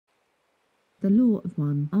The law of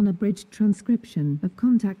one unabridged transcription of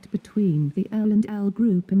contact between the L and L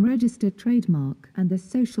group and registered trademark and the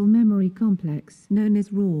social memory complex known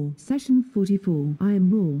as RAW. Session 44. I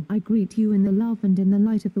am RAW. I greet you in the love and in the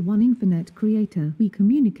light of the one infinite creator. We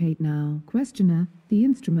communicate now. Questioner. The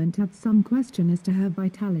instrument had some question as to her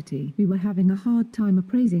vitality. We were having a hard time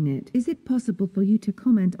appraising it. Is it possible for you to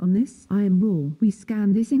comment on this? I am RAW. We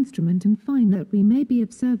scan this instrument and find that we may be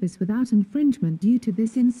of service without infringement due to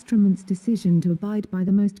this instrument's decision to abide by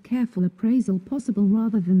the most careful appraisal possible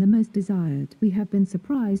rather than the most desired. We have been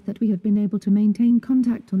surprised that we have been able to maintain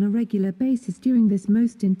contact on a regular basis during this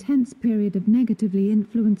most intense period of negatively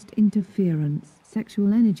influenced interference.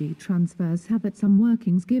 Sexual energy transfers have at some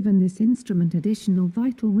workings given this instrument additional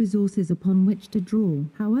vital resources upon which to draw.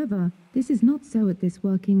 However, this is not so at this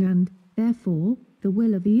working and, therefore, the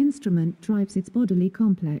will of the instrument drives its bodily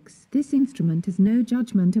complex. This instrument has no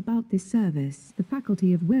judgment about this service. The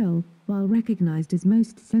faculty of will, while recognized as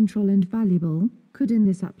most central and valuable, could in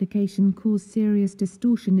this application cause serious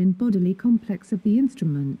distortion in bodily complex of the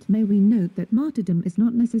instrument. May we note that martyrdom is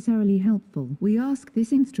not necessarily helpful. We ask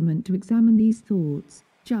this instrument to examine these thoughts,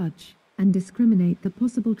 judge, and discriminate the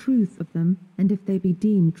possible truth of them, and if they be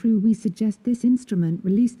deemed true we suggest this instrument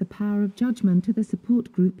release the power of judgment to the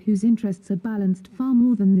support group whose interests are balanced far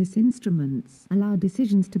more than this instrument's. Allow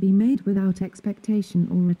decisions to be made without expectation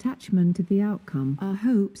or attachment to the outcome. Our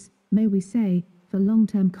hopes, may we say, for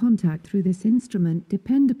long-term contact through this instrument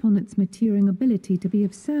depend upon its maturing ability to be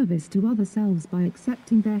of service to other selves by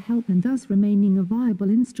accepting their help and thus remaining a viable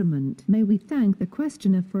instrument. May we thank the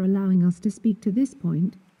questioner for allowing us to speak to this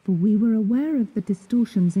point, for we were aware of the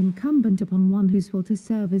distortions incumbent upon one whose will to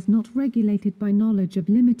serve is not regulated by knowledge of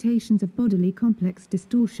limitations of bodily complex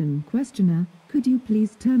distortion. Questioner, could you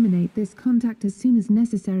please terminate this contact as soon as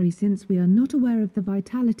necessary since we are not aware of the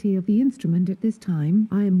vitality of the instrument at this time?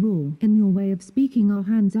 I am RAW. In your way of speaking our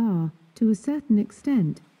hands are, to a certain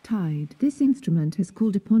extent, tied. This instrument has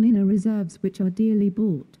called upon inner reserves which are dearly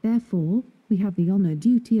bought. Therefore, we have the honor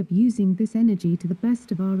duty of using this energy to the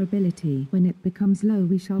best of our ability. When it becomes low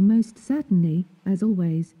we shall most certainly, as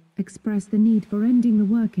always, express the need for ending the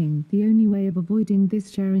working. The only way of avoiding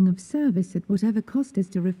this sharing of service at whatever cost is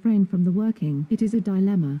to refrain from the working. It is a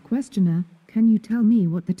dilemma. Questioner, can you tell me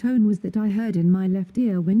what the tone was that I heard in my left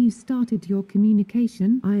ear when you started your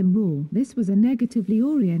communication? I am RAW. This was a negatively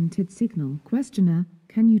oriented signal. Questioner,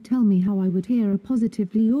 can you tell me how I would hear a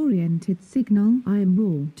positively oriented signal? I am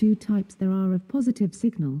RAW. Two types there are of positive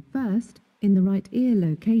signal. First, in the right ear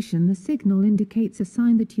location the signal indicates a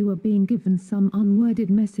sign that you are being given some unworded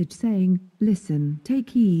message saying, listen, take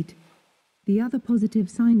heed. The other positive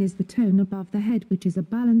sign is the tone above the head which is a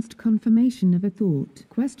balanced confirmation of a thought.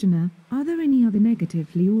 Questioner, are there any other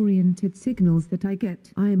negatively oriented signals that I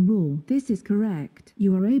get? I am RAW. This is correct.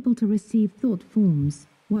 You are able to receive thought forms,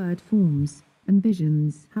 word forms, and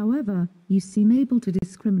visions. However, you seem able to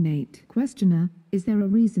discriminate. Questioner, is there a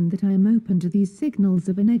reason that I am open to these signals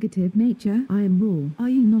of a negative nature? I am RAW. Are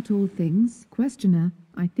you not all things? Questioner,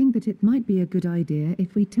 I think that it might be a good idea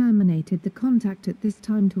if we terminated the contact at this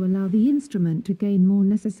time to allow the instrument to gain more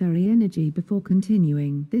necessary energy before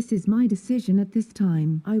continuing. This is my decision at this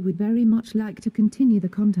time. I would very much like to continue the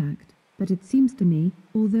contact, but it seems to me,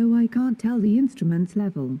 although I can't tell the instrument's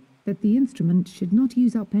level, that the instrument should not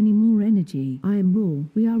use up any more energy. I am RAW.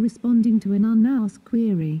 We are responding to an unasked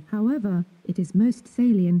query. However, it is most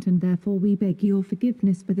salient and therefore we beg your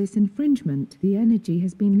forgiveness for this infringement. The energy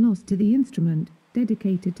has been lost to the instrument,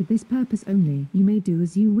 dedicated to this purpose only. You may do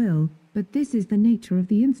as you will, but this is the nature of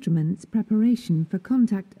the instrument's preparation for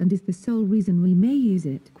contact and is the sole reason we may use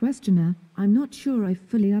it. Questioner, I'm not sure I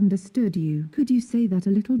fully understood you. Could you say that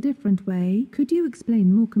a little different way? Could you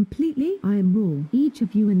explain more completely? I am RAW. Each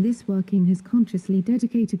of you in this working has consciously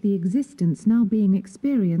dedicated the existence now being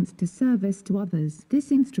experienced to service to others.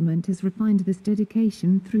 This instrument has refined this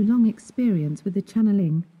dedication through long experience with the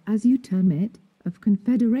channeling, as you term it, of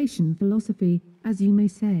confederation philosophy, as you may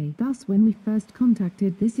say. Thus when we first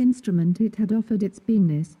contacted this instrument it had offered its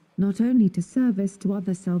beingness, not only to service to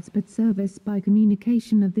other selves but service by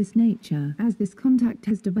communication of this nature. As this contact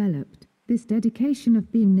has developed, this dedication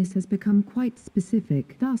of beingness has become quite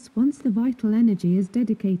specific. Thus once the vital energy is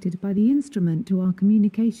dedicated by the instrument to our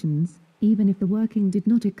communications, even if the working did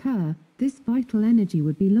not occur, this vital energy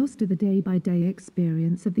would be lost to the day-by-day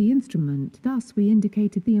experience of the instrument. Thus we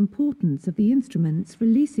indicated the importance of the instrument's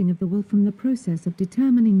releasing of the will from the process of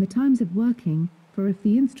determining the times of working, for if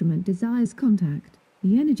the instrument desires contact,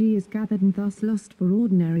 the energy is gathered and thus lost for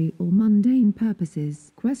ordinary or mundane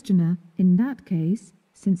purposes. Questioner, in that case,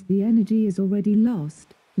 since the energy is already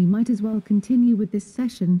lost, we might as well continue with this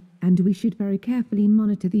session, and we should very carefully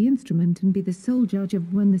monitor the instrument and be the sole judge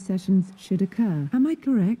of when the sessions should occur. Am I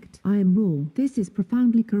correct? I am raw. This is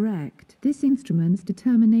profoundly correct. This instrument's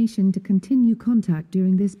determination to continue contact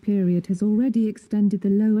during this period has already extended the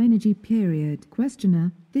low energy period.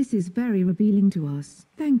 Questioner: this is very revealing to us.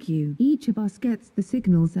 Thank you. Each of us gets the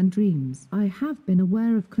signals and dreams. I have been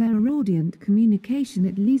aware of clairaudient communication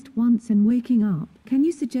at least once in waking up. Can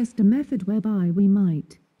you suggest a method whereby we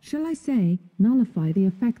might, shall I say, nullify the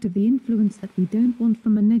effect of the influence that we don't want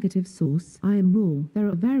from a negative source? I am raw. There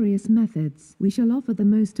are various methods. We shall offer the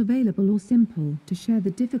most available or simple, to share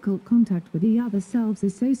the difficult contact with the other selves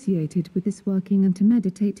associated with this working, and to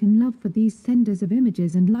meditate in love for these senders of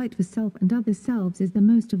images and light for self and other selves is the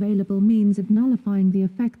most available means of nullifying the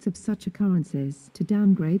effects of such occurrences. To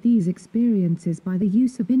downgrade these experiences by the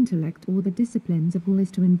use of intellect or the disciplines of will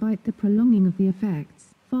is to invite the prolonging of the effects.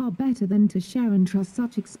 Far better than to share and trust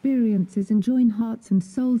such experiences and join hearts and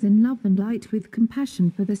souls in love and light with compassion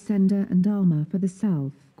for the sender and armor for the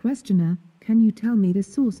self. Questioner: can you tell me the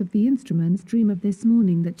source of the instrument's dream of this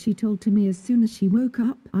morning that she told to me as soon as she woke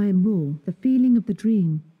up? I am raw. The feeling of the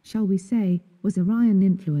dream, shall we say, was Orion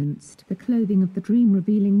influenced, the clothing of the dream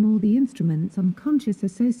revealing more the instrument's unconscious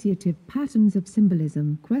associative patterns of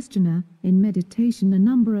symbolism. Questioner: in meditation a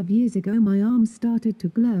number of years ago my arms started to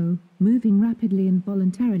glow, moving rapidly and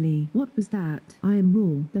voluntarily. What was that? I am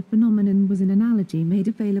raw. The phenomenon was an analogy made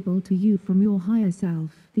available to you from your higher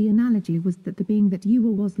self. The analogy was that the being that you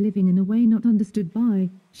were was living in a way not understood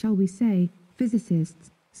by, shall we say,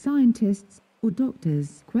 physicists, scientists, or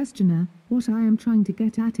doctors. Questioner: what I am trying to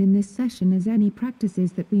get at in this session is any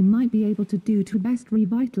practices that we might be able to do to best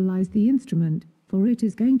revitalize the instrument, for it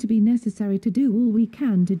is going to be necessary to do all we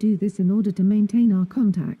can to do this in order to maintain our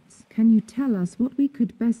contacts. Can you tell us what we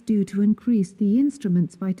could best do to increase the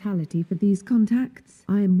instrument's vitality for these contacts?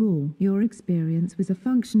 I am raw. Your experience was a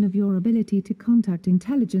function of your ability to contact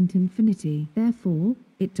intelligent infinity. Therefore,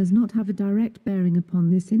 it does not have a direct bearing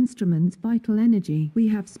upon this instrument's vital energy. We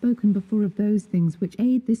have spoken before of those things which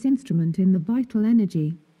aid this instrument in the vital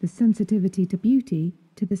energy, the sensitivity to beauty,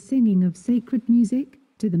 to the singing of sacred music,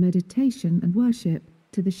 to the meditation and worship,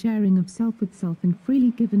 to the sharing of self with self and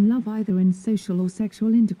freely given love either in social or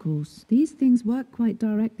sexual intercourse. These things work quite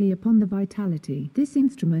directly upon the vitality. This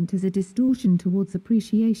instrument is a distortion towards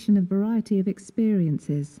appreciation of variety of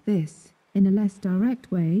experiences. This, in a less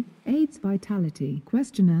direct way, aids vitality.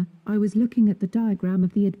 Questioner: I was looking at the diagram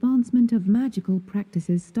of the advancement of magical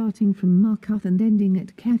practices starting from Markuth and ending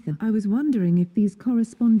at Kether. I was wondering if these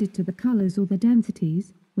corresponded to the colors or the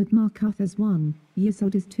densities, with Markuth as 1,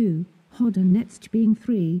 Yesod as 2, Hod and Netzch being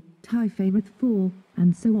 3, Typhareth 4,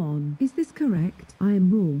 and so on. Is this correct? I am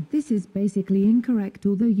raw. This is basically incorrect,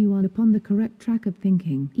 although you are upon the correct track of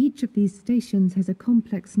thinking. Each of these stations has a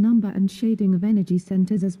complex number and shading of energy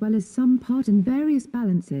centers as well as some part and various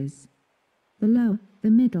balances. The low,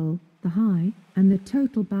 the middle, the high, and the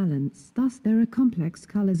total balance. Thus there are complex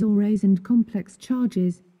colors or rays and complex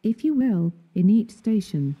charges, if you will, in each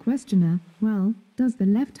station. Questioner: well, does the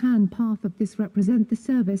left-hand path of this represent the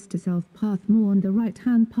service to self path more and the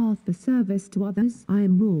right-hand path the service to others? I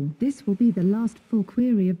am raw. This will be the last full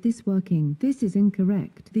query of this working. This is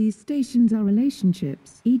incorrect. These stations are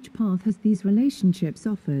relationships. Each path has these relationships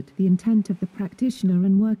offered. The intent of the practitioner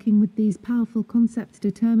in working with these powerful concepts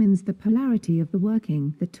determines the polarity of the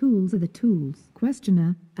working. The tools are the tools.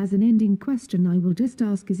 Questioner: as an ending question I will just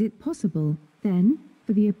ask, is it possible, then,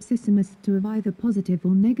 for the ipsissimist to have either positive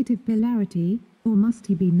or negative polarity, or must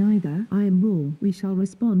he be neither? I am raw. We shall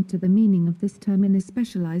respond to the meaning of this term in a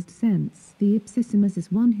specialized sense. The ipsissimus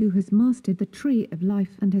is one who has mastered the tree of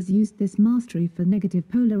life and has used this mastery for negative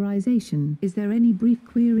polarization. Is there any brief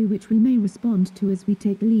query which we may respond to as we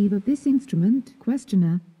take leave of this instrument?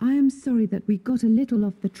 Questioner: I am sorry that we got a little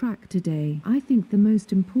off the track today. I think the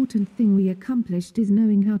most important thing we accomplished is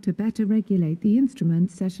knowing how to better regulate the instrument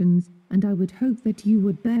sessions, and I would hope that you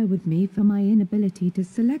would bear with me for my inability to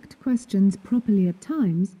select questions properly at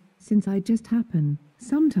times, since I just happen,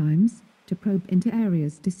 sometimes, to probe into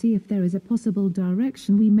areas to see if there is a possible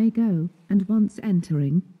direction we may go, and once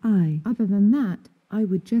entering, other than that, I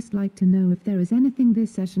would just like to know if there is anything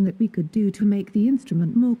this session that we could do to make the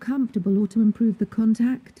instrument more comfortable or to improve the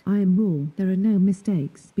contact. I am raw. There are no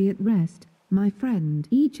mistakes. Be at rest, my friend.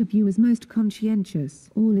 Each of you is most conscientious.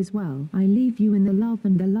 All is well. I leave you in the love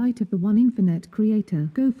and the light of the one infinite Creator.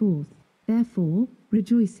 Go forth, therefore,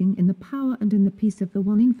 rejoicing in the power and in the peace of the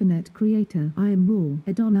one infinite Creator. I am raw.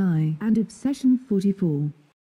 Adonai. End of session 44.